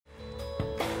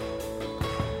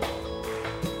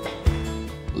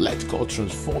Let God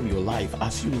transform your life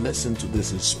as you listen to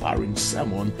this inspiring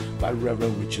sermon by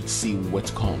Reverend Richard C.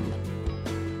 Whitcomb.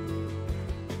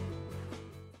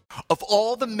 Of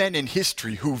all the men in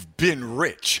history who've been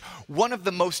rich, one of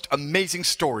the most amazing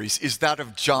stories is that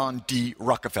of John D.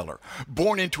 Rockefeller.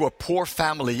 Born into a poor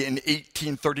family in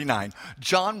 1839,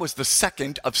 John was the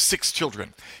second of 6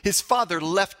 children. His father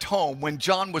left home when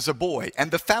John was a boy,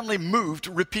 and the family moved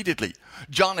repeatedly.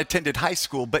 John attended high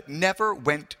school but never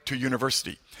went to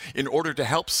university. In order to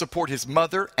help support his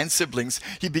mother and siblings,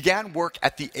 he began work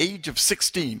at the age of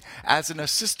 16 as an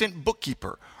assistant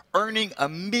bookkeeper, earning a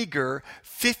meager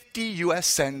 50 US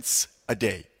cents a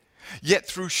day. Yet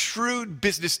through shrewd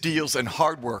business deals and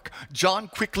hard work, John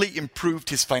quickly improved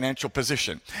his financial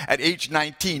position. At age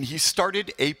 19, he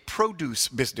started a produce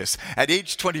business. At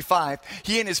age 25,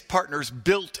 he and his partners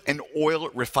built an oil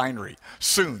refinery.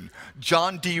 Soon,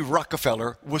 John D.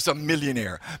 Rockefeller was a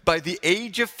millionaire. By the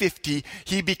age of 50,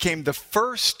 he became the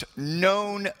first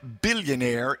known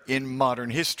billionaire in modern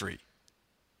history.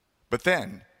 But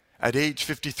then, at age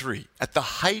 53, at the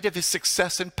height of his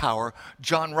success and power,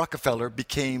 John Rockefeller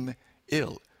became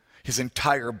ill. His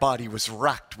entire body was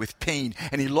racked with pain,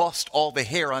 and he lost all the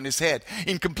hair on his head.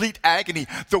 In complete agony,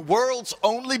 the world's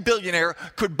only billionaire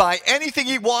could buy anything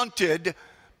he wanted,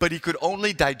 but he could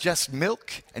only digest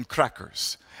milk and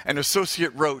crackers. An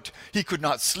associate wrote, he could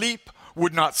not sleep,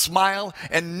 would not smile,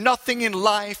 and nothing in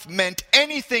life meant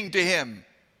anything to him.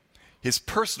 His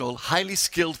personal, highly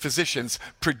skilled physicians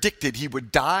predicted he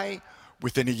would die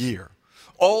within a year.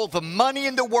 All the money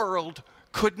in the world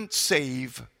couldn't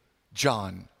save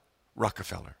John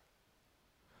Rockefeller.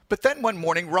 But then one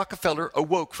morning, Rockefeller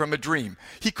awoke from a dream.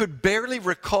 He could barely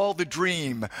recall the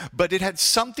dream, but it had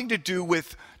something to do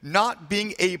with not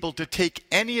being able to take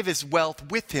any of his wealth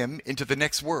with him into the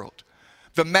next world.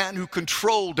 The man who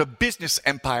controlled a business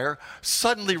empire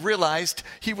suddenly realized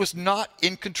he was not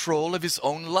in control of his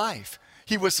own life.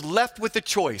 He was left with a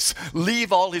choice: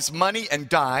 leave all his money and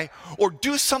die, or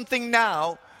do something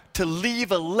now to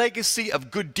leave a legacy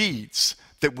of good deeds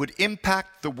that would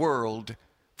impact the world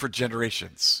for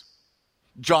generations.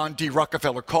 John D.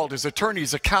 Rockefeller called his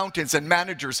attorneys, accountants, and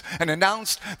managers and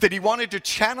announced that he wanted to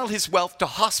channel his wealth to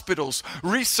hospitals,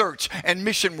 research, and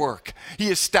mission work. He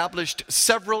established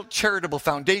several charitable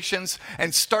foundations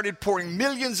and started pouring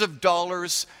millions of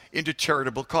dollars into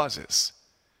charitable causes.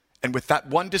 And with that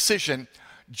one decision,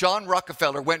 John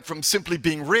Rockefeller went from simply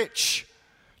being rich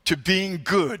to being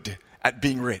good at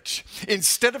being rich.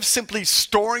 Instead of simply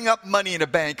storing up money in a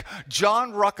bank,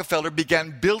 John Rockefeller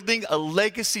began building a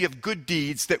legacy of good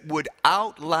deeds that would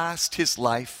outlast his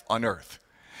life on earth.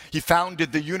 He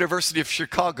founded the University of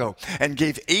Chicago and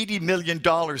gave $80 million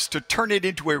to turn it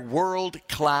into a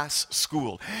world-class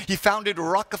school. He founded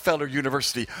Rockefeller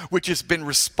University, which has been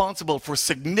responsible for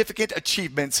significant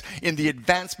achievements in the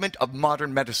advancement of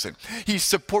modern medicine. He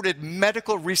supported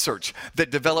medical research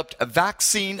that developed a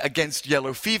vaccine against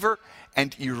yellow fever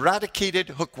and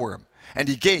eradicated hookworm. And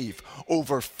he gave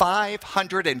over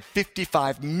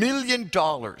 $555 million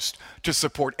to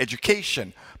support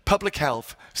education, public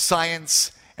health,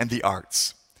 science, and the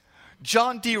arts.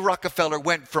 John D. Rockefeller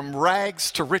went from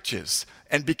rags to riches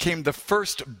and became the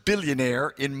first billionaire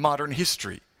in modern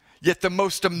history. Yet the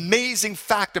most amazing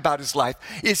fact about his life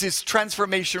is his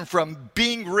transformation from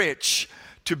being rich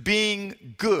to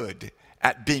being good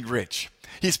at being rich.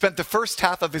 He spent the first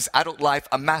half of his adult life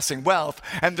amassing wealth,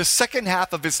 and the second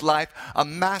half of his life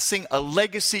amassing a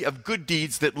legacy of good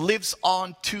deeds that lives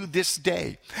on to this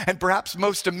day. And perhaps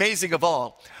most amazing of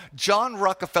all, John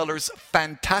Rockefeller's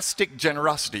fantastic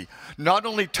generosity not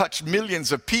only touched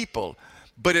millions of people,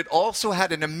 but it also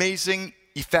had an amazing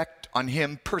effect on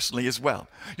him personally as well.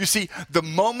 You see, the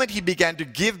moment he began to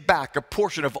give back a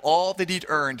portion of all that he'd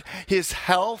earned, his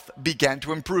health began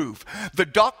to improve. The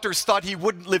doctors thought he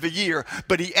wouldn't live a year,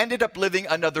 but he ended up living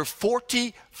another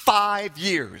 45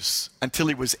 years until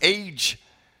he was age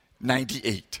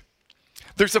 98.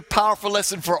 There's a powerful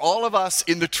lesson for all of us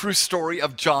in the true story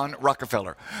of John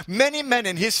Rockefeller. Many men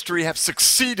in history have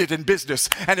succeeded in business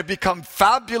and have become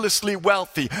fabulously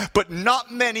wealthy, but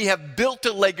not many have built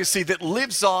a legacy that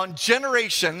lives on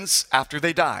generations after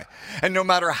they die. And no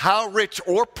matter how rich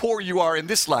or poor you are in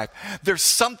this life, there's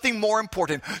something more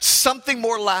important, something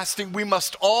more lasting we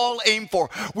must all aim for.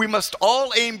 We must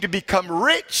all aim to become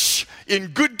rich in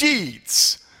good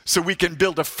deeds so we can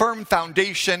build a firm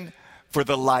foundation for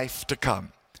the life to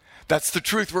come. That's the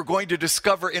truth we're going to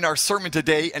discover in our sermon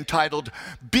today, entitled,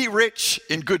 Be Rich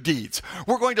in Good Deeds.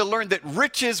 We're going to learn that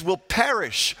riches will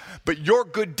perish, but your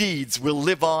good deeds will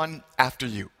live on after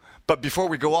you. But before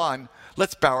we go on,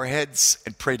 Let's bow our heads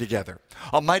and pray together.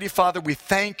 Almighty Father, we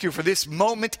thank you for this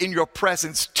moment in your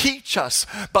presence. Teach us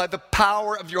by the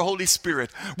power of your Holy Spirit.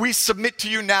 We submit to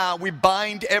you now. We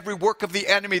bind every work of the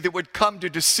enemy that would come to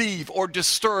deceive or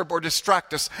disturb or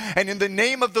distract us. And in the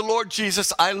name of the Lord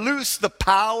Jesus, I loose the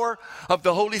power of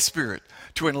the Holy Spirit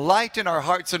to enlighten our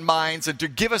hearts and minds and to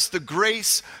give us the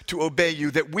grace to obey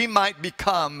you, that we might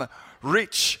become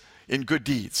rich in good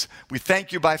deeds. We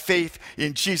thank you by faith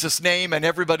in Jesus' name. And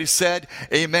everybody said,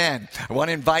 amen. I want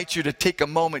to invite you to take a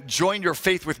moment, join your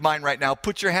faith with mine right now.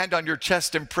 Put your hand on your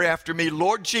chest and pray after me.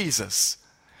 Lord Jesus,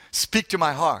 speak to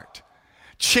my heart.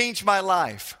 Change my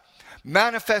life.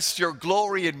 Manifest your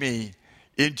glory in me.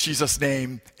 In Jesus'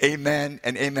 name, amen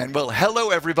and amen. Well, hello,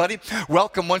 everybody.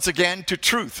 Welcome once again to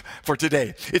Truth for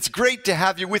Today. It's great to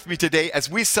have you with me today as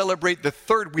we celebrate the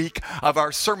third week of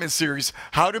our sermon series,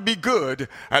 How to Be Good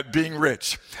at Being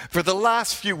Rich. For the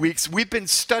last few weeks, we've been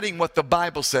studying what the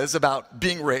Bible says about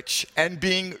being rich and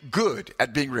being good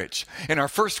at being rich. In our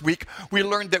first week, we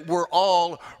learned that we're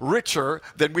all richer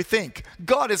than we think.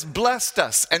 God has blessed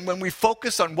us, and when we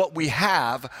focus on what we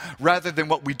have rather than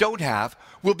what we don't have,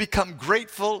 we'll become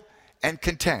grateful and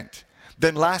content.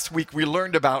 Then last week we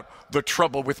learned about the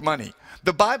trouble with money.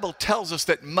 The Bible tells us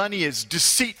that money is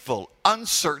deceitful,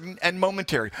 uncertain, and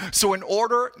momentary. So in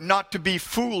order not to be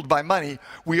fooled by money,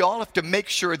 we all have to make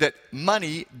sure that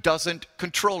money doesn't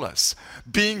control us.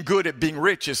 Being good at being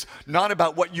rich is not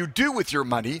about what you do with your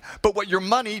money, but what your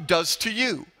money does to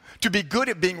you. To be good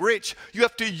at being rich, you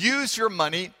have to use your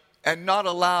money and not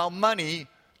allow money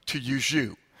to use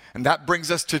you. And that brings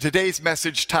us to today's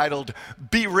message titled,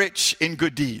 Be Rich in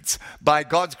Good Deeds. By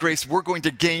God's grace, we're going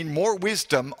to gain more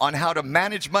wisdom on how to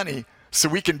manage money so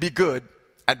we can be good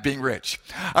at being rich.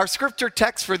 Our scripture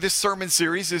text for this sermon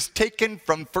series is taken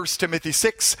from 1 Timothy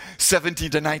 6,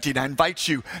 17 to 19. I invite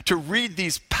you to read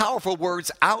these powerful words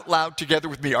out loud together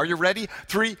with me. Are you ready?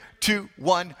 3, 2,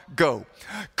 1, go.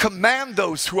 Command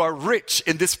those who are rich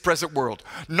in this present world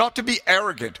not to be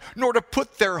arrogant, nor to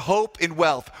put their hope in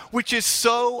wealth, which is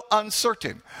so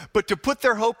uncertain, but to put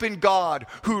their hope in God,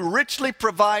 who richly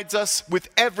provides us with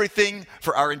everything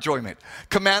for our enjoyment.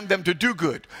 Command them to do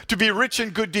good, to be rich in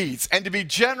good deeds, and to be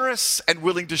generous and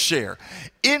willing to share.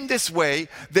 In this way,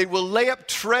 they will lay up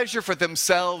treasure for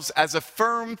themselves as a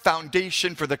firm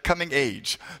foundation for the coming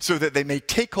age, so that they may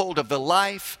take hold of the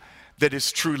life that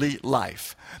is truly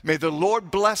life. May the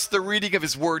Lord bless the reading of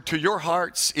his word to your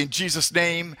hearts in Jesus'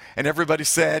 name. And everybody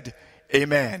said,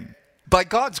 amen. By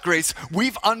God's grace,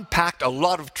 we've unpacked a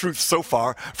lot of truth so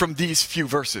far from these few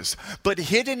verses. But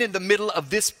hidden in the middle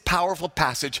of this powerful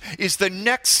passage is the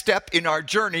next step in our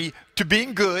journey to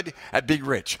being good at being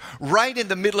rich. Right in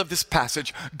the middle of this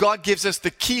passage, God gives us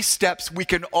the key steps we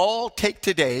can all take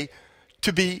today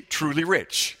to be truly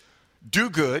rich. Do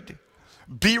good,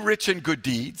 be rich in good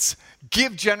deeds,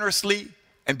 give generously,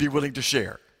 and be willing to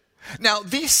share. Now,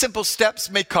 these simple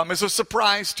steps may come as a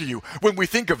surprise to you. When we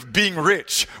think of being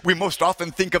rich, we most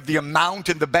often think of the amount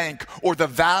in the bank or the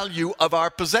value of our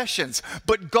possessions.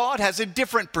 But God has a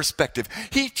different perspective.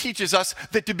 He teaches us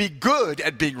that to be good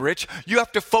at being rich, you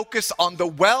have to focus on the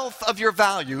wealth of your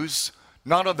values,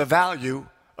 not on the value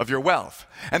of your wealth.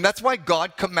 And that's why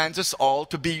God commands us all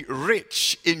to be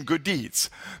rich in good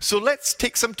deeds. So let's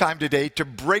take some time today to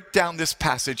break down this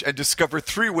passage and discover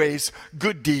 3 ways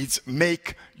good deeds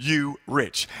make you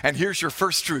rich. And here's your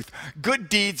first truth. Good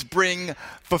deeds bring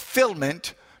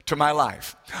fulfillment to my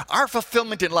life. Our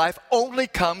fulfillment in life only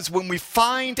comes when we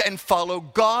find and follow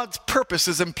God's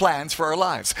purposes and plans for our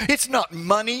lives. It's not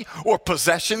money or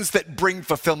possessions that bring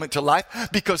fulfillment to life,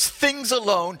 because things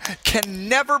alone can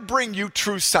never bring you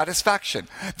true satisfaction.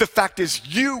 The fact is,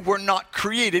 you were not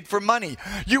created for money.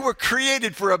 You were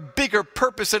created for a bigger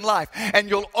purpose in life, and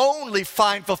you'll only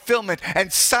find fulfillment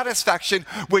and satisfaction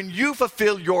when you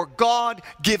fulfill your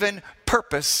God-given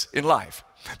purpose in life.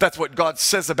 That's what God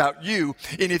says about you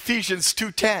in Ephesians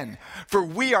 2:10. For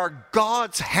we are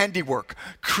God's handiwork,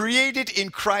 created in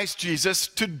Christ Jesus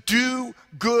to do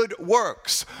good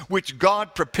works, which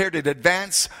God prepared in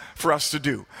advance for us to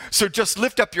do. So just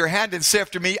lift up your hand and say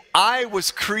after me, I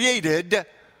was created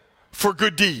for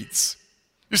good deeds.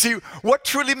 You see, what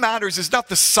truly matters is not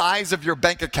the size of your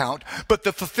bank account, but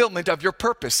the fulfillment of your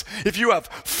purpose. If you have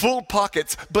full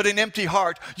pockets but an empty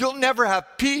heart, you'll never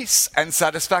have peace and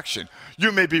satisfaction.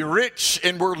 You may be rich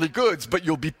in worldly goods, but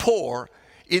you'll be poor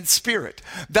in spirit.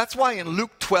 That's why in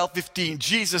Luke 12:15,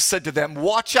 Jesus said to them,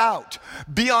 watch out,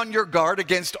 be on your guard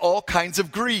against all kinds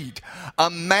of greed. A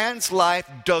man's life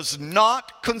does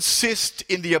not consist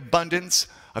in the abundance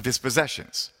of his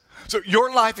possessions. So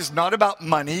your life is not about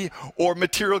money or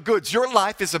material goods. Your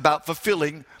life is about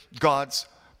fulfilling God's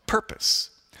purpose.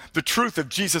 The truth of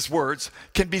Jesus' words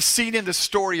can be seen in the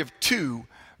story of two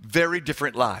very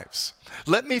different lives.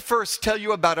 Let me first tell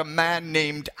you about a man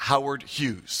named Howard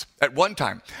Hughes. At one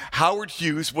time, Howard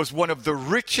Hughes was one of the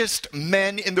richest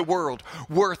men in the world,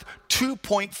 worth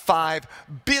 $2.5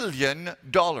 billion.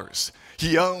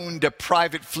 He owned a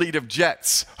private fleet of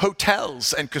jets,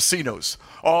 hotels, and casinos.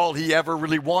 All he ever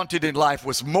really wanted in life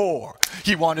was more.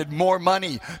 He wanted more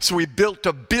money, so he built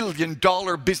a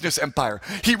billion-dollar business empire.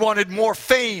 He wanted more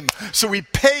fame, so he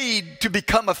paid to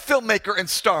become a filmmaker and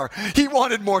star. He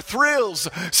wanted more thrills,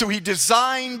 so he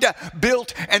designed,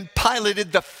 built, and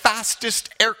piloted the fastest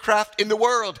aircraft in the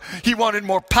world. He wanted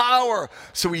more power,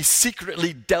 so he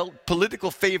secretly dealt political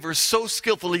favors so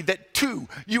skillfully that 2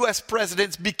 U.S.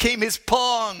 presidents became his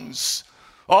pawns.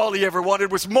 All he ever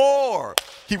wanted was more.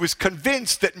 He was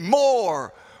convinced that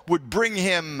more would bring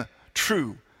him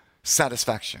true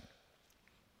satisfaction.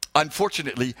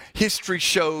 Unfortunately, history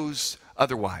shows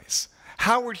otherwise.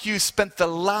 Howard Hughes spent the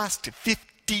last 15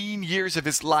 years of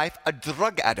his life a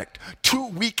drug addict, too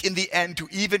weak in the end to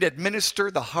even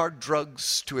administer the hard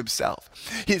drugs to himself.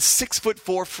 His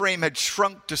 6'4" frame had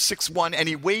shrunk to 6'1", and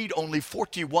he weighed only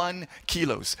 41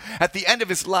 kilos. At the end of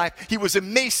his life, he was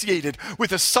emaciated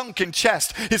with a sunken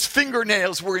chest. His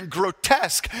fingernails were in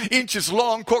grotesque,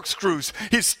 inches-long corkscrews.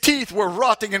 His teeth were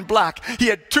rotting and black. He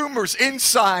had tumors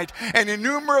inside and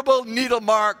innumerable needle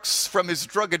marks from his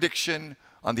drug addiction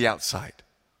on the outside.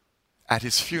 At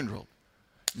his funeral,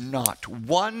 not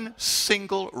one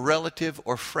single relative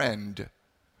or friend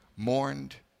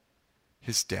mourned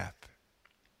his death.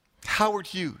 Howard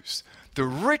Hughes, the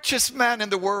richest man in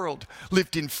the world,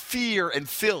 lived in fear and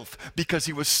filth because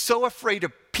he was so afraid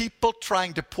of people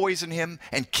trying to poison him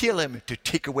and kill him to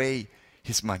take away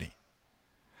his money.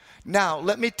 Now,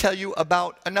 let me tell you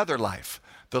about another life,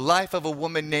 the life of a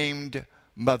woman named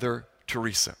Mother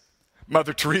Teresa.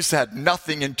 Mother Teresa had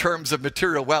nothing in terms of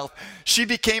material wealth. She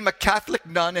became a Catholic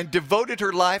nun and devoted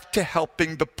her life to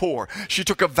helping the poor. She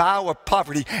took a vow of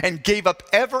poverty and gave up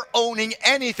ever owning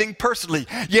anything personally.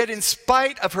 Yet in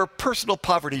spite of her personal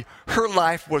poverty, her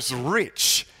life was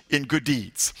rich in good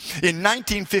deeds. In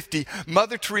 1950,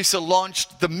 Mother Teresa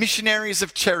launched the Missionaries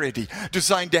of Charity,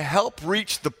 designed to help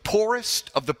reach the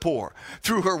poorest of the poor.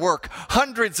 Through her work,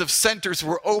 hundreds of centers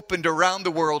were opened around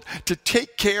the world to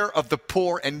take care of the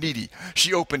poor and needy.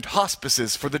 She opened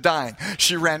hospices for the dying.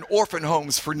 She ran orphan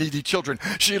homes for needy children.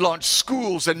 She launched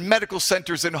schools and medical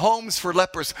centers and homes for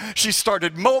lepers. She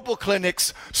started mobile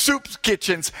clinics, soup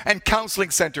kitchens, and counseling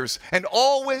centers. And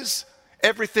always,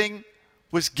 everything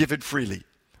was given freely.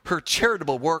 Her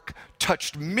charitable work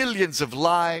touched millions of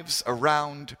lives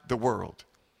around the world.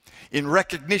 In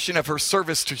recognition of her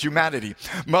service to humanity,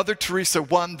 Mother Teresa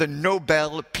won the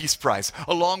Nobel Peace Prize,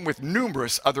 along with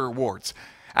numerous other awards.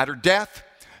 At her death,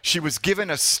 she was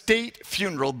given a state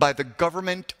funeral by the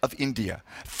government of India.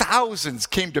 Thousands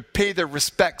came to pay their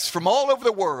respects from all over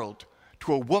the world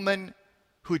to a woman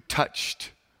who had touched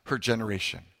her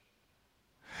generation.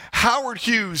 Howard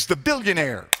Hughes, the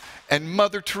billionaire, and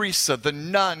Mother Teresa, the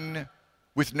nun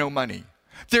with no money.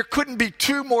 There couldn't be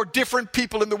two more different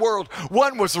people in the world.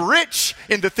 One was rich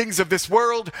in the things of this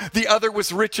world. The other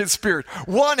was rich in spirit.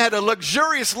 One had a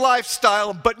luxurious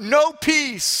lifestyle, but no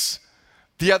peace.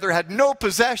 The other had no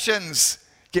possessions,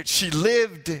 yet she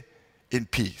lived in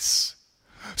peace.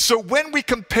 So when we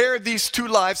compare these two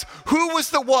lives, who was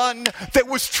the one that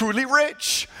was truly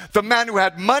rich? The man who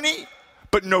had money,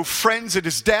 but no friends at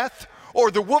his death? Or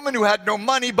the woman who had no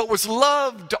money but was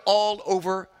loved all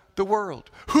over the world?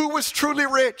 Who was truly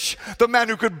rich? The man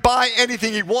who could buy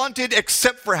anything he wanted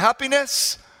except for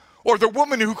happiness? Or the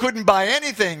woman who couldn't buy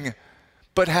anything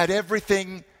but had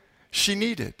everything she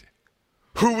needed?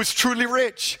 Who was truly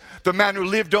rich? The man who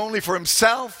lived only for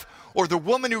himself? Or the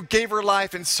woman who gave her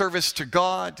life in service to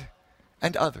God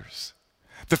and others?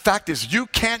 The fact is, you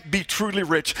can't be truly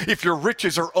rich if your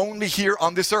riches are only here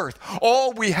on this earth.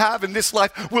 All we have in this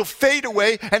life will fade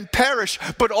away and perish,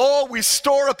 but all we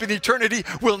store up in eternity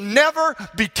will never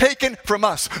be taken from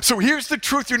us. So here's the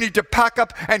truth you need to pack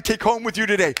up and take home with you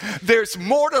today. There's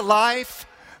more to life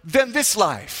than this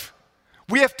life.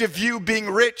 We have to view being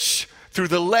rich through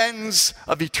the lens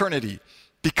of eternity,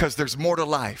 because there's more to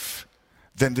life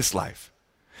than this life.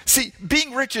 See,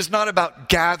 being rich is not about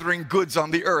gathering goods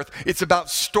on the earth. It's about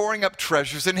storing up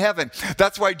treasures in heaven.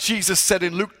 That's why Jesus said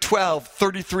in Luke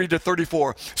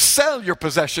 12:33-34, sell your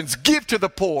possessions, give to the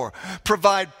poor,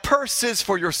 provide purses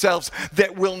for yourselves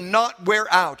that will not wear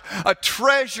out, a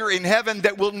treasure in heaven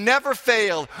that will never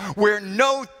fail, where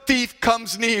no thief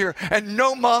comes near and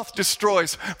no moth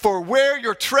destroys. For where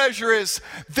your treasure is,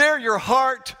 there your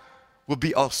heart will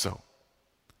be also.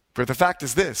 For the fact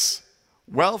is this: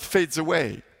 wealth fades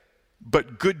away,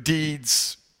 but good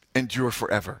deeds endure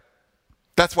forever.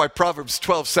 That's why Proverbs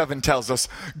 12:7 tells us,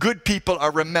 good people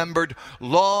are remembered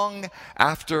long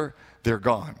after they're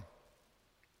gone.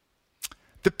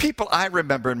 The people I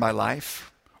remember in my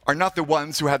life are not the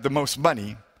ones who had the most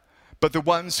money, but the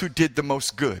ones who did the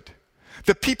most good.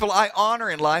 The people I honor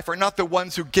in life are not the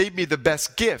ones who gave me the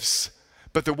best gifts,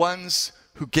 but the ones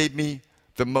who gave me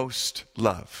the most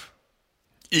love.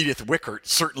 Edith Wickert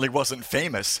certainly wasn't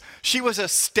famous. She was a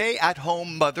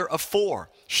stay-at-home mother of 4.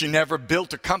 She never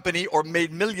built a company or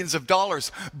made millions of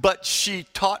dollars, but she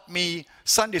taught me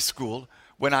Sunday school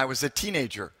when I was a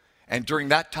teenager. And during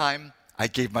that time, I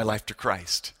gave my life to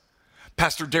Christ.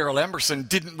 Pastor Darrell Emerson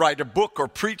didn't write a book or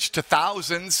preach to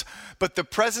thousands, but the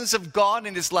presence of God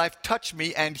in his life touched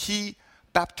me and he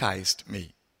baptized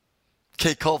me.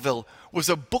 Kay Colville was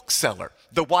a bookseller,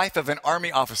 the wife of an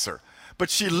army officer, but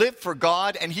she lived for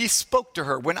God and he spoke to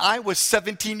her. When I was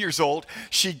 17 years old,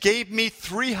 she gave me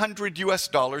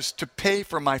 $300 to pay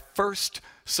for my first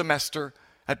semester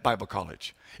at Bible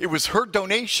college. It was her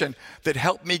donation that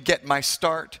helped me get my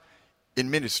start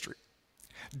in ministry.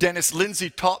 Dennis Lindsay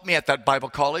taught me at that Bible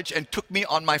college and took me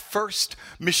on my first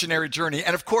missionary journey.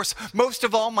 And of course, most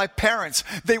of all, my parents,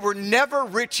 they were never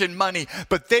rich in money,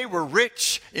 but they were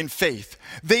rich in faith.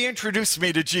 They introduced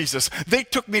me to Jesus. They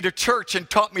took me to church and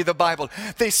taught me the Bible.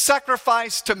 They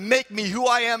sacrificed to make me who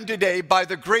I am today by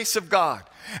the grace of God.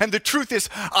 And the truth is,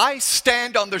 I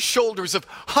stand on the shoulders of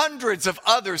hundreds of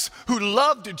others who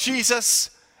loved Jesus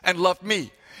and loved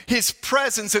me. His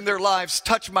presence in their lives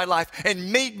touched my life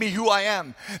and made me who I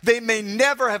am. They may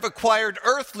never have acquired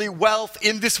earthly wealth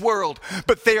in this world,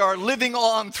 but they are living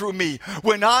on through me.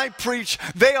 When I preach,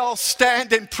 they all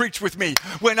stand and preach with me.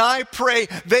 When I pray,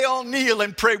 they all kneel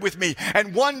and pray with me.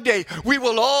 And one day, we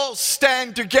will all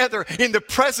stand together in the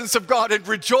presence of God and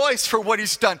rejoice for what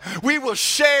He's done. We will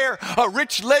share a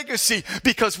rich legacy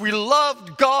because we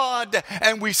loved God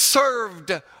and we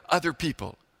served other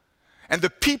people. And the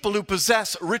people who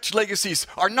possess rich legacies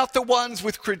are not the ones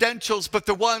with credentials, but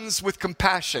the ones with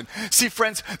compassion. See,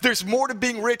 friends, there's more to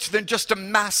being rich than just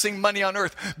amassing money on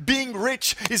earth. Being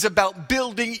rich is about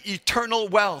building eternal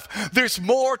wealth. There's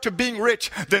more to being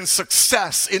rich than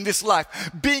success in this life.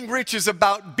 Being rich is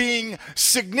about being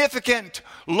significant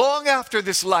long after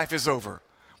this life is over.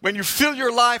 When you fill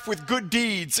your life with good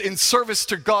deeds in service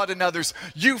to God and others,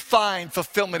 you find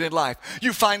fulfillment in life.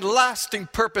 You find lasting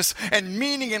purpose and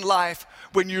meaning in life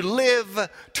when you live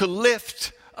to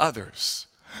lift others.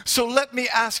 So let me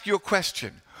ask you a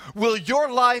question. Will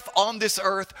your life on this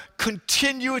earth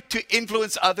continue to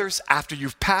influence others after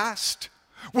you've passed?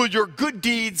 Will your good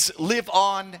deeds live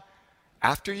on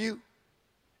after you?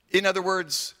 In other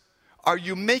words, are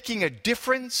you making a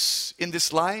difference in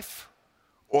this life?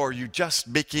 Or are you just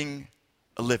making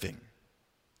a living?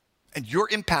 And your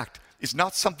impact is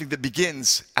not something that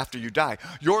begins after you die.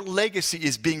 Your legacy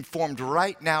is being formed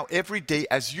right now, every day,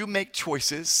 as you make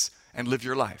choices and live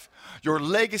your life. Your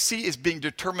legacy is being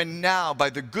determined now by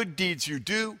the good deeds you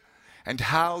do and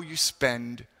how you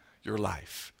spend your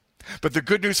life. But the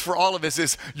good news for all of us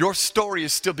is your story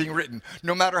is still being written.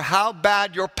 No matter how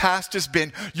bad your past has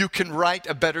been, you can write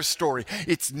a better story.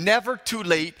 It's never too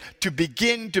late to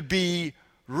begin to be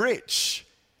rich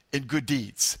in good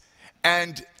deeds.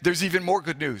 And there's even more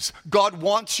good news. God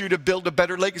wants you to build a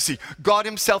better legacy. God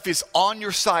Himself is on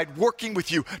your side, working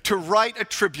with you to write a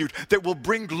tribute that will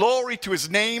bring glory to His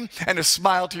name and a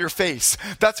smile to your face.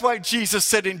 That's why Jesus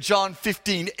said in John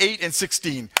 15:8 and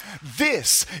 16,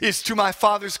 "This is to my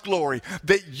Father's glory,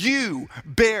 that you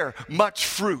bear much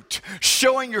fruit,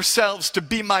 showing yourselves to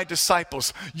be my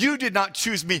disciples. You did not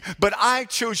choose me, but I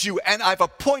chose you, and I've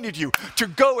appointed you to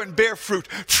go and bear fruit,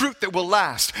 fruit that will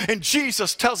last." And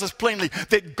Jesus tells us plainly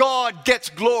that God gets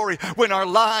glory when our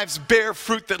lives bear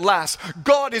fruit that lasts.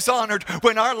 God is honored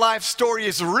when our life story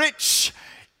is rich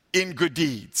in good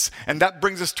deeds. And that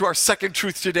brings us to our second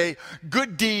truth today.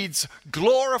 Good deeds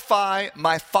glorify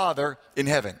my Father in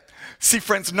heaven. See,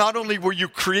 friends, not only were you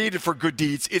created for good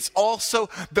deeds, it's also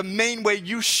the main way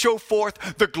you show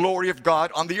forth the glory of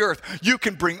God on the earth. You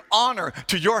can bring honor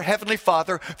to your heavenly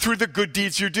Father through the good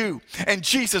deeds you do. And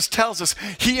Jesus tells us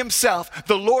He Himself,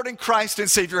 the Lord and Christ and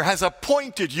Savior, has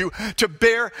appointed you to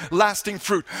bear lasting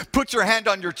fruit. Put your hand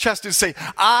on your chest and say,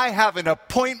 "I have an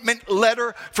appointment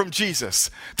letter from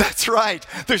Jesus." That's right.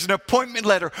 There's an appointment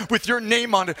letter with your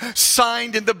name on it,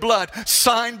 signed in the blood,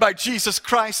 signed by Jesus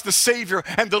Christ, the Savior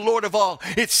and the Lord of all.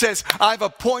 It says, "I've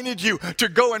appointed you to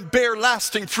go and bear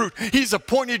lasting fruit." He's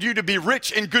appointed you to be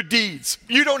rich in good deeds.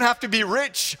 You don't have to be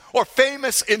rich or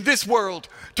famous in this world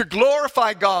to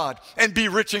glorify God and be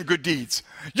rich in good deeds.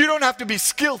 You don't have to be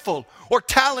skillful or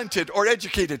talented or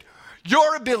educated.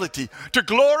 Your ability to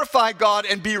glorify God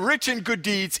and be rich in good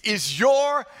deeds is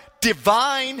your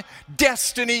divine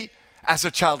destiny as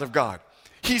a child of God.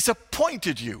 He's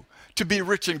appointed you to be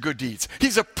rich in good deeds.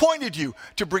 He's appointed you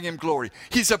to bring him glory.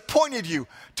 He's appointed you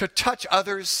to touch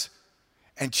others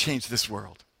and change this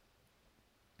world.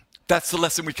 That's the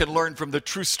lesson we can learn from the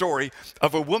true story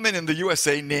of a woman in the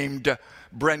USA named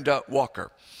Brenda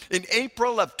Walker. In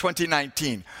April of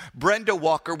 2019, Brenda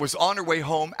Walker was on her way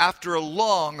home after a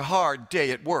long, hard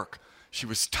day at work. She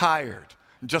was tired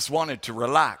and just wanted to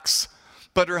relax.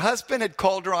 But her husband had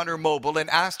called her on her mobile and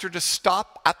asked her to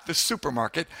stop at the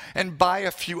supermarket and buy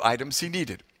a few items he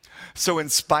needed. So in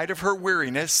spite of her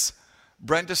weariness,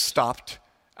 Brenda stopped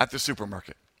at the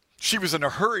supermarket. She was in a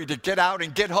hurry to get out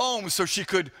and get home so she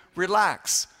could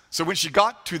relax. So when she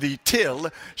got to the till,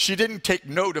 she didn't take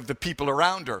note of the people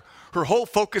around her. Her whole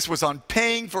focus was on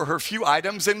paying for her few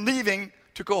items and leaving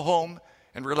to go home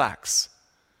and relax.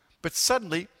 But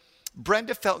suddenly,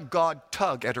 Brenda felt God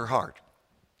tug at her heart.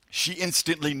 She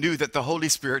instantly knew that the Holy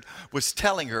Spirit was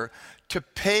telling her to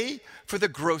pay for the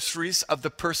groceries of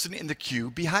the person in the queue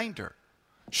behind her.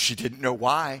 She didn't know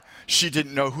why. She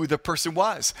didn't know who the person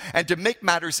was. And to make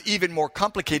matters even more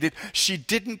complicated, she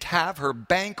didn't have her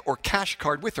bank or cash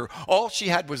card with her. All she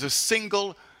had was a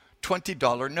single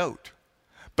 $20 note.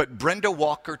 But Brenda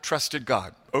Walker trusted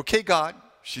God. Okay, God,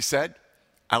 she said,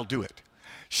 I'll do it.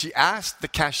 She asked the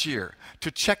cashier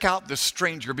to check out the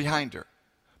stranger behind her.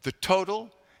 The total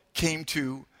came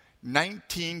to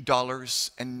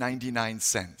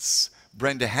 $19.99.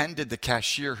 Brenda handed the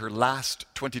cashier her last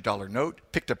 $20 note,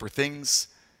 picked up her things,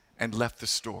 and left the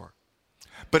store.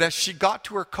 But as she got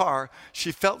to her car,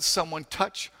 she felt someone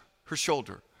touch her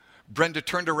shoulder. Brenda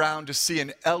turned around to see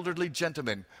an elderly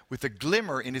gentleman with a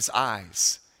glimmer in his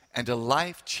eyes and a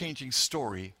life-changing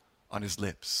story on his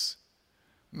lips.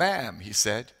 Ma'am, he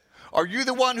said, are you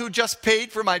the one who just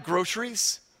paid for my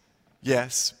groceries?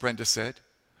 Yes, Brenda said.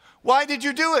 Why did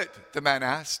you do it? The man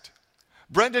asked.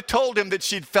 Brenda told him that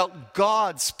she'd felt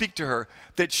God speak to her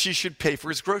that she should pay for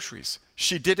his groceries.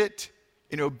 She did it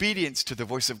in obedience to the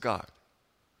voice of God.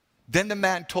 Then the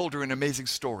man told her an amazing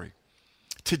story.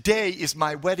 Today is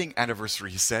my wedding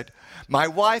anniversary, he said. My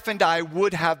wife and I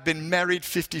would have been married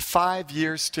 55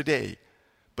 years today,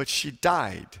 but she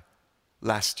died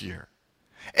last year.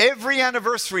 Every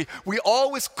anniversary, we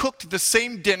always cooked the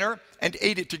same dinner and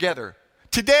ate it together.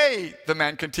 Today, the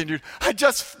man continued, I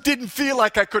just didn't feel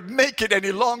like I could make it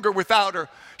any longer without her.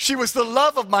 She was the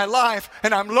love of my life,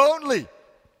 and I'm lonely.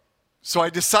 So I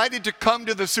decided to come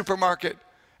to the supermarket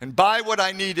and buy what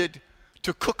I needed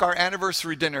to cook our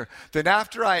anniversary dinner. Then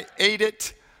after I ate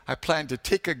it, I planned to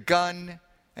take a gun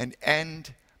and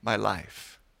end my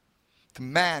life. The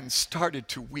man started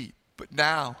to weep, but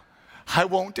now I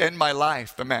won't end my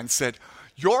life, the man said.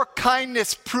 Your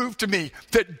kindness proved to me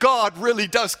that God really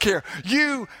does care.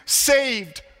 You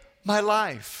saved my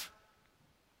life.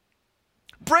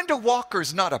 Brenda Walker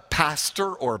is not a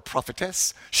pastor or a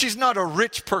prophetess. She's not a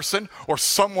rich person or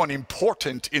someone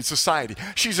important in society.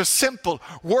 She's a simple,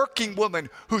 working woman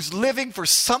who's living for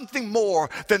something more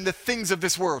than the things of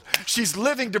this world. She's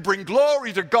living to bring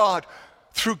glory to God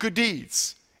through good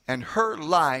deeds. And her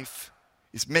life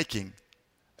is making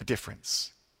a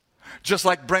difference. Just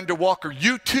like Brenda Walker,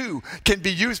 you too can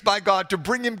be used by God to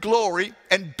bring him glory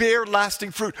and bear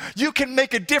lasting fruit. You can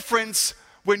make a difference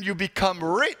when you become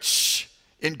rich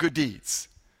in good deeds.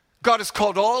 God has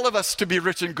called all of us to be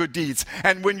rich in good deeds.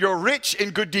 And when you're rich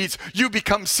in good deeds, you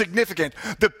become significant.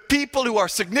 The people who are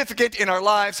significant in our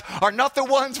lives are not the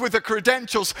ones with the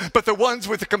credentials, but the ones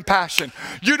with the compassion.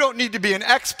 You don't need to be an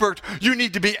expert. You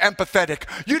need to be empathetic.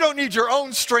 You don't need your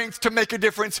own strength to make a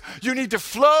difference. You need to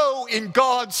flow in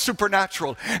God's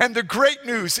supernatural. And the great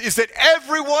news is that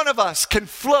every one of us can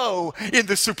flow in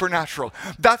the supernatural.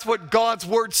 That's what God's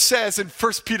word says in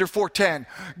 1 Peter 4:10.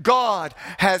 God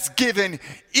has given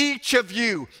each of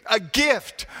you a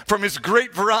gift from his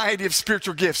great variety of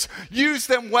spiritual gifts. Use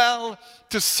them well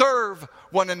to serve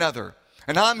one another.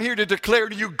 And I'm here to declare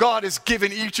to you, God has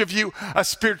given each of you a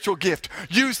spiritual gift.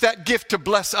 Use that gift to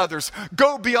bless others.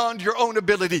 Go beyond your own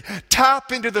ability.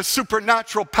 Tap into the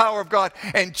supernatural power of God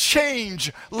and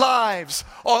change lives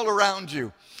all around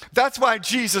you. That's why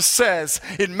Jesus says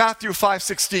in Matthew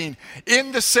 5:16,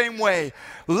 in the same way,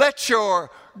 let your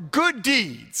good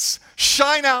deeds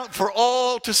shine out for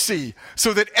all to see,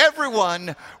 so that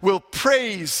everyone will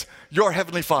praise your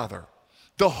heavenly Father.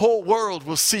 The whole world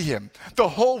will see him. The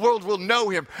whole world will know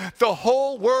him. The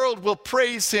whole world will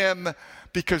praise him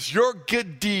because your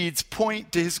good deeds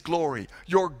point to his glory.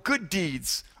 Your good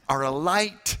deeds are a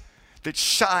light that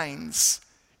shines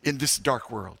in this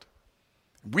dark world.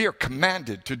 We are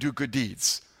commanded to do good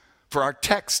deeds, For our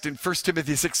text in 1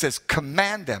 Timothy 6 says,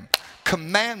 command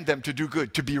them to do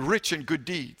good, to be rich in good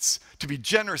deeds, to be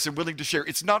generous and willing to share.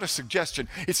 It's not a suggestion.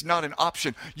 It's not an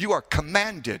option. You are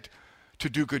commanded to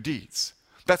do good deeds.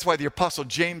 That's why the Apostle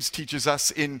James teaches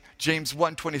us in James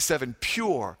 1:27,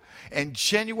 pure and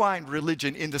genuine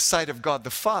religion in the sight of God the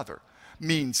Father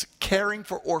means caring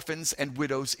for orphans and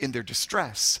widows in their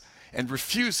distress and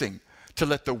refusing to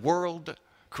let the world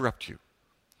corrupt you.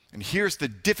 And here's the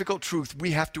difficult truth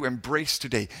we have to embrace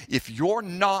today. If you're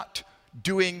not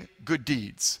doing good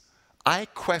deeds, I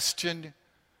question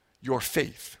your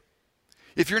faith.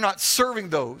 If you're not serving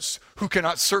those who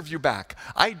cannot serve you back,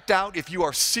 I doubt if you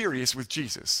are serious with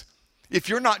Jesus. If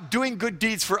you're not doing good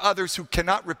deeds for others who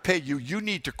cannot repay you, you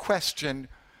need to question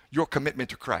your commitment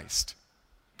to Christ.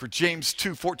 For James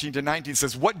 2:14-19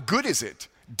 says, what good is it,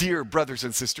 dear brothers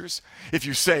and sisters, if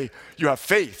you say you have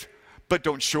faith, but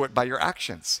don't show it by your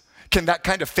actions? Can that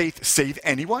kind of faith save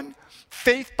anyone?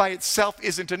 Faith by itself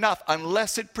isn't enough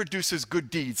unless it produces good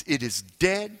deeds. It is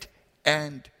dead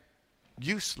and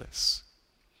useless.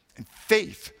 And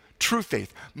faith, true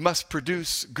faith, must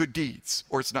produce good deeds,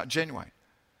 or it's not genuine.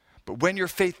 But when your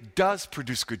faith does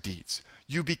produce good deeds,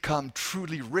 you become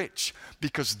truly rich,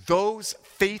 because those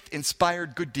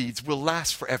faith-inspired good deeds will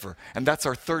last forever. And that's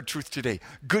our third truth today.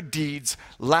 Good deeds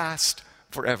last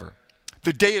forever.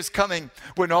 The day is coming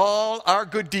when all our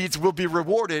good deeds will be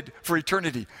rewarded for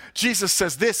eternity. Jesus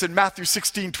says this in Matthew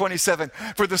 16:27,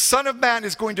 for the Son of Man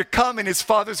is going to come in his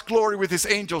Father's glory with his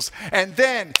angels, and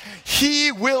then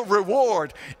he will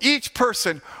reward each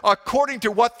person according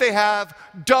to what they have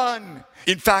done.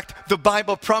 In fact, the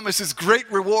Bible promises great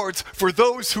rewards for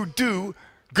those who do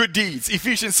good deeds.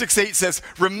 Ephesians 6:8 says,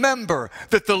 remember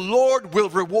that the Lord will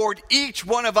reward each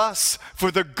one of us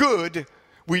for the good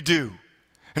we do.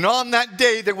 And on that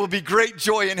day, there will be great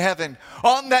joy in heaven.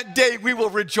 On that day, we will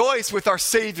rejoice with our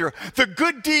Savior. The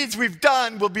good deeds we've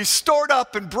done will be stored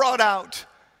up and brought out,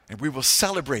 and we will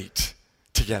celebrate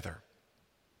together.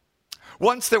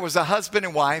 Once there was a husband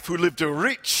and wife who lived a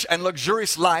rich and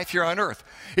luxurious life here on earth.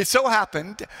 It so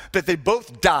happened that they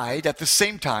both died at the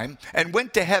same time and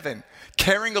went to heaven,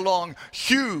 carrying along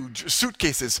huge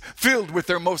suitcases filled with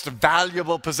their most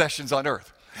valuable possessions on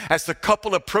earth. As the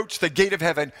couple approached the gate of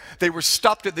heaven, they were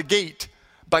stopped at the gate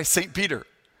by St. Peter.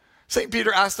 St.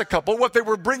 Peter asked the couple what they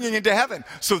were bringing into heaven.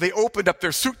 So they opened up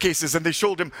their suitcases and they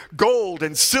showed him gold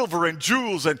and silver and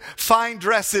jewels and fine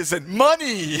dresses and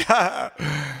money.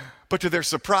 But to their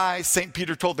surprise, St.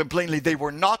 Peter told them plainly they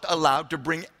were not allowed to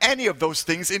bring any of those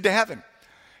things into heaven.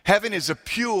 Heaven is a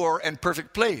pure and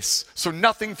perfect place, so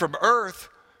nothing from earth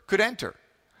could enter.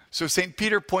 So St.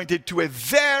 Peter pointed to a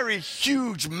very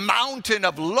huge mountain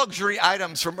of luxury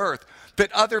items from earth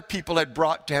that other people had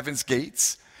brought to heaven's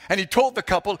gates. And he told the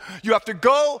couple, you have to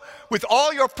go with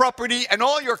all your property and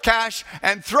all your cash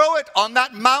and throw it on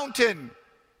that mountain,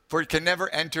 for it can never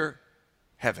enter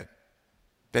heaven.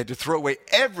 They had to throw away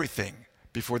everything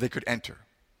before they could enter.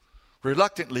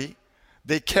 Reluctantly,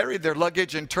 they carried their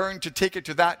luggage and turned to take it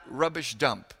to that rubbish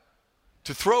dump,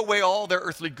 to throw away all their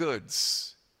earthly goods,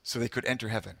 so they could enter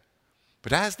heaven.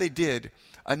 But as they did,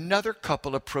 another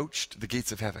couple approached the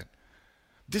gates of heaven.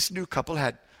 This new couple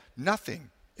had nothing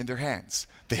in their hands.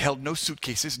 They held no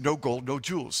suitcases, no gold, no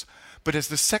jewels. But as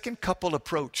the second couple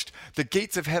approached, the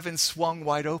gates of heaven swung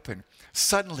wide open.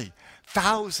 Suddenly,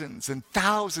 thousands and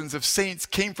thousands of saints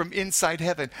came from inside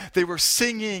heaven. They were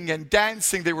singing and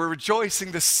dancing. They were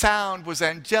rejoicing. The sound was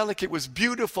angelic. It was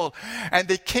beautiful. And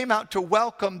they came out to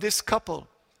welcome this couple.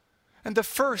 And the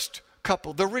first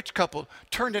couple, the rich couple,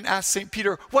 turned and asked St.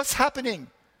 Peter, what's happening?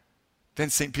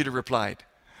 Then St. Peter replied,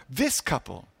 this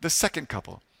couple, the second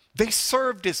couple, they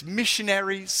served as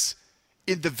missionaries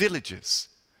in the villages.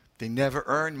 They never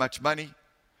earned much money.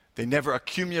 They never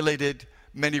accumulated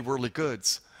many worldly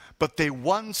goods. But they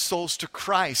won souls to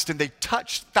Christ and they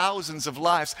touched thousands of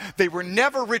lives. They were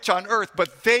never rich on earth,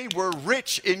 but they were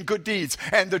rich in good deeds.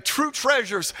 And the true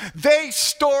treasures they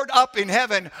stored up in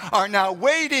heaven are now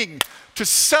waiting to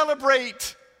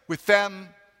celebrate with them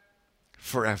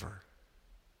forever.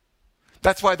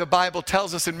 That's why the Bible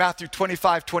tells us in Matthew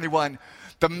 25:21,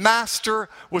 the master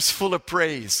was full of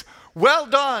praise. Well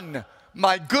done,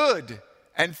 my good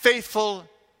and faithful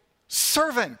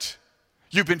servant.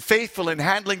 You've been faithful in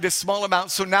handling this small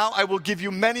amount, so now I will give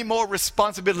you many more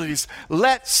responsibilities.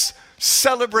 Let's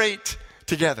celebrate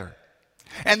together.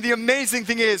 And the amazing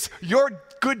thing is, your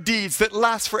good deeds that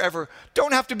last forever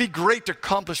don't have to be great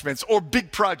accomplishments or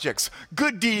big projects.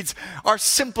 Good deeds are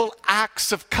simple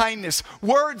acts of kindness,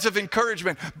 words of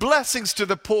encouragement, blessings to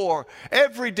the poor,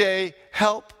 everyday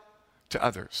help to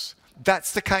others.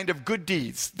 That's the kind of good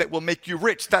deeds that will make you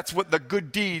rich. That's what the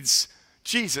good deeds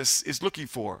Jesus is looking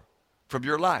for from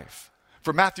your life.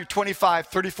 For Matthew 25,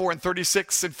 34 and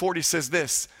 36 and 40 says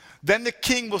this, "Then the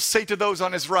king will say to those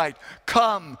on his right,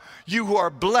 'Come, you who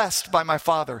are blessed by my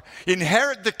Father,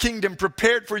 inherit the kingdom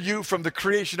prepared for you from the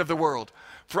creation of the world.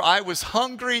 For I was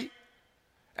hungry,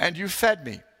 and you fed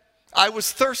me. I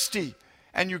was thirsty,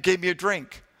 and you gave me a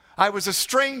drink. I was a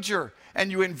stranger,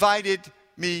 and you invited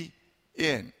me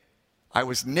in. I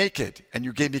was naked, and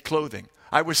you gave me clothing.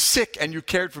 I was sick, and you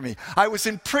cared for me. I was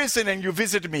in prison, and you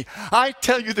visited me. I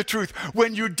tell you the truth,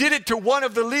 when you did it to one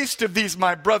of the least of these,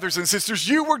 my brothers and sisters,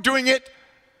 you were doing it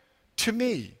to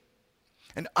me.'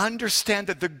 And understand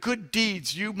that the good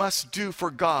deeds you must do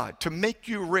for God to make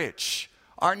you rich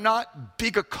are not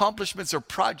big accomplishments or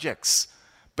projects,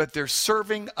 but they're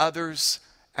serving others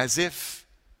as if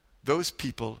those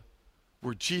people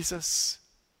were Jesus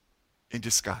in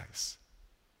disguise."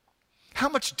 How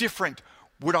much different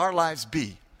would our lives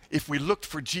be if we looked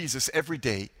for Jesus every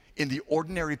day in the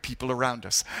ordinary people around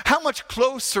us? How much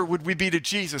closer would we be to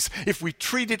Jesus if we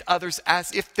treated others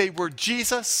as if they were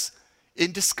Jesus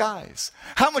in disguise?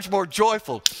 How much more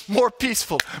joyful, more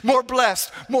peaceful, more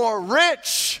blessed, more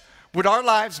rich would our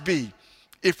lives be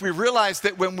if we realized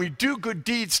that when we do good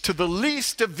deeds to the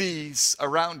least of these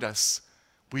around us,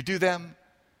 we do them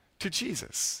to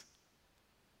Jesus?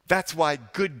 That's why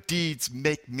good deeds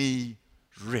make me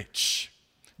rich.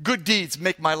 Good deeds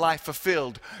make my life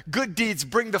fulfilled. Good deeds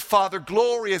bring the Father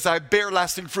glory as I bear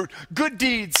lasting fruit. Good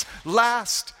deeds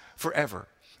last forever.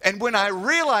 And when I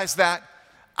realize that,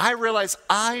 I realize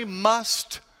I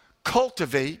must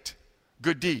cultivate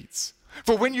good deeds.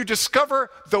 For when you discover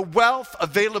the wealth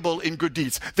available in good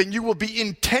deeds, then you will be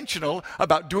intentional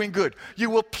about doing good.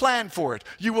 You will plan for it.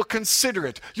 You will consider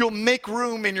it. You'll make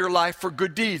room in your life for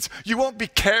good deeds. You won't be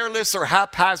careless or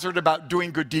haphazard about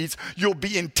doing good deeds. You'll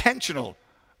be intentional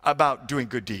about doing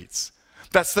good deeds.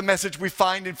 That's the message we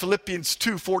find in Philippians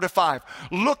 2, 4-5.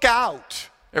 Look out.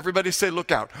 Everybody say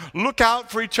look out. Look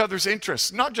out for each other's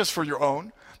interests, not just for your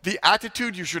own. The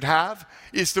attitude you should have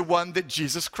is the one that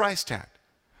Jesus Christ had.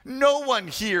 No one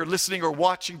here listening or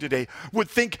watching today would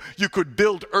think you could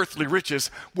build earthly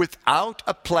riches without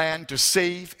a plan to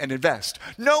save and invest.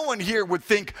 No one here would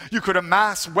think you could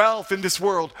amass wealth in this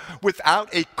world without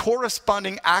a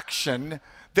corresponding action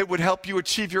that would help you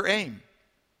achieve your aim.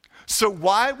 So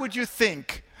why would you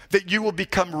think that you will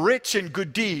become rich in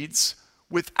good deeds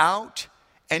without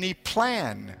any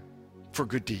plan for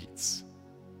good deeds?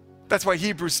 That's why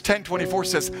Hebrews 10:24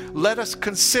 says, "Let us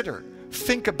consider,"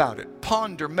 think about it,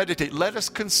 ponder, meditate. Let us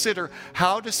consider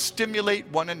how to stimulate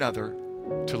one another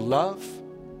to love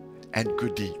and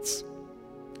good deeds.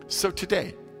 So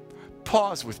today,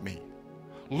 pause with me.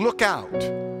 Look out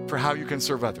for how you can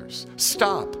serve others.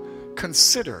 Stop.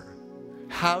 Consider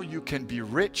how you can be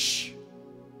rich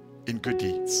in good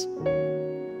deeds.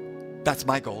 That's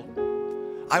my goal.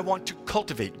 I want to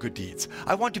cultivate good deeds.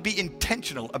 I want to be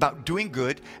intentional about doing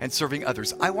good and serving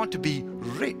others. I want to be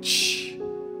rich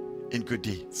in good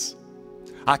deeds.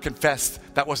 I confess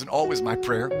that wasn't always my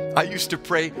prayer. I used to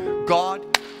pray, "God,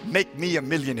 make me a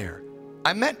millionaire."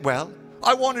 I meant well.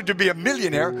 I wanted to be a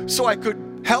millionaire so I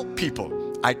could help people.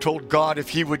 I told God if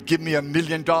he would give me $1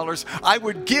 million, I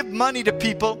would give money to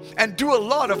people and do a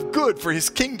lot of good for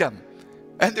his kingdom.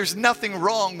 And there's nothing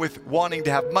wrong with wanting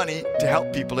to have money to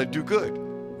help people and do good.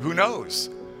 Who knows?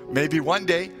 Maybe one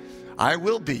day I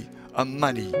will be a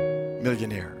money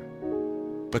millionaire.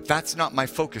 But that's not my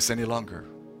focus any longer.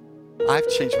 I've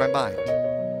changed my mind.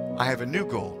 I have a new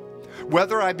goal.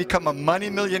 Whether I become a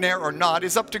money millionaire or not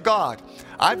is up to God.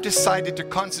 I've decided to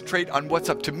concentrate on what's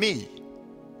up to me,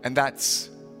 and that's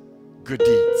good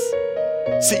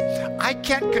deeds. See, I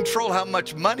can't control how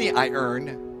much money I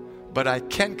earn, but I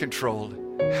can control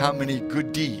how many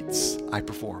good deeds I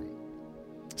perform.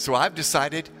 So I've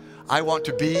decided I want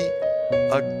to be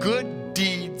a good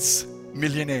deeds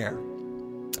millionaire.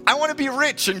 I want to be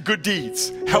rich in good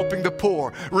deeds, helping the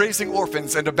poor, raising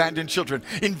orphans and abandoned children,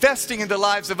 investing in the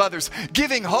lives of others,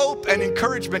 giving hope and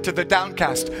encouragement to the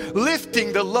downcast,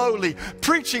 lifting the lowly,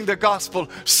 preaching the gospel,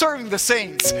 serving the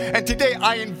saints. And today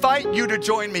I invite you to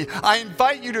join me. I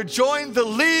invite you to join the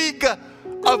League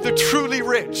of the Truly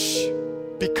Rich.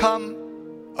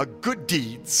 Become a good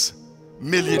deeds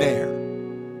millionaire.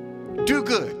 Do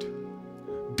good.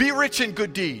 Be rich in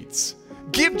good deeds.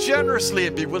 Give generously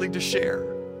and be willing to share.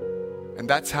 And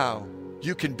that's how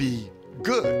you can be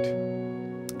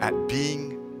good at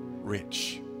being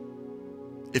rich.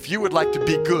 If you would like to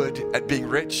be good at being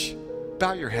rich,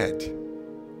 bow your head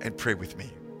and pray with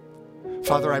me.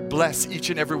 Father, I bless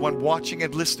each and every one watching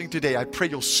and listening today. I pray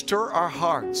you'll stir our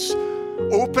hearts,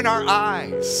 open our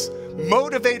eyes,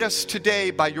 Motivate us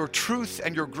today by your truth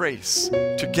and your grace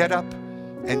to get up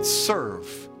and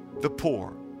serve the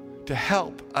poor, to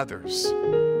help others,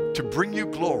 to bring you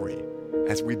glory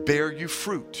as we bear you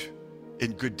fruit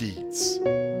in good deeds.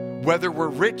 Whether we're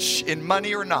rich in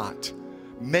money or not,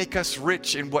 make us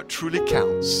rich in what truly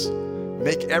counts.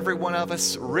 Make every one of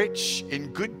us rich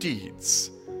in good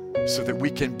deeds so that we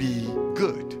can be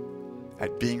good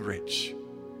at being rich.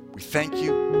 We thank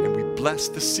you and we bless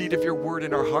the seed of your word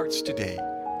in our hearts today.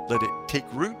 Let it take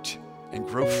root and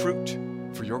grow fruit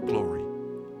for your glory.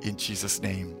 In Jesus'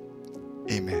 name,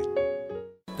 amen.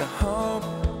 The hope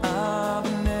of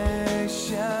a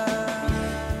nation.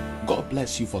 God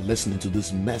bless you for listening to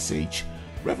this message.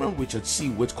 Reverend Richard C.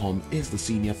 Whitcomb is the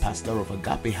senior pastor of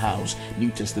Agape House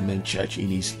New Testament Church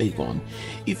in East Legon.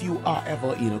 If you are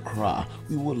ever in Accra,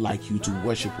 we would like you to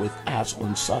worship with us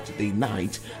on Saturday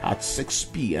night at 6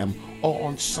 p.m. or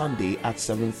on Sunday at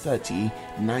 7:30,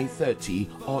 9:30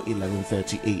 or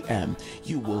 11:30 a.m.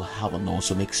 You will have an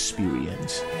awesome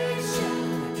experience.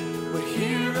 We're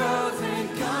here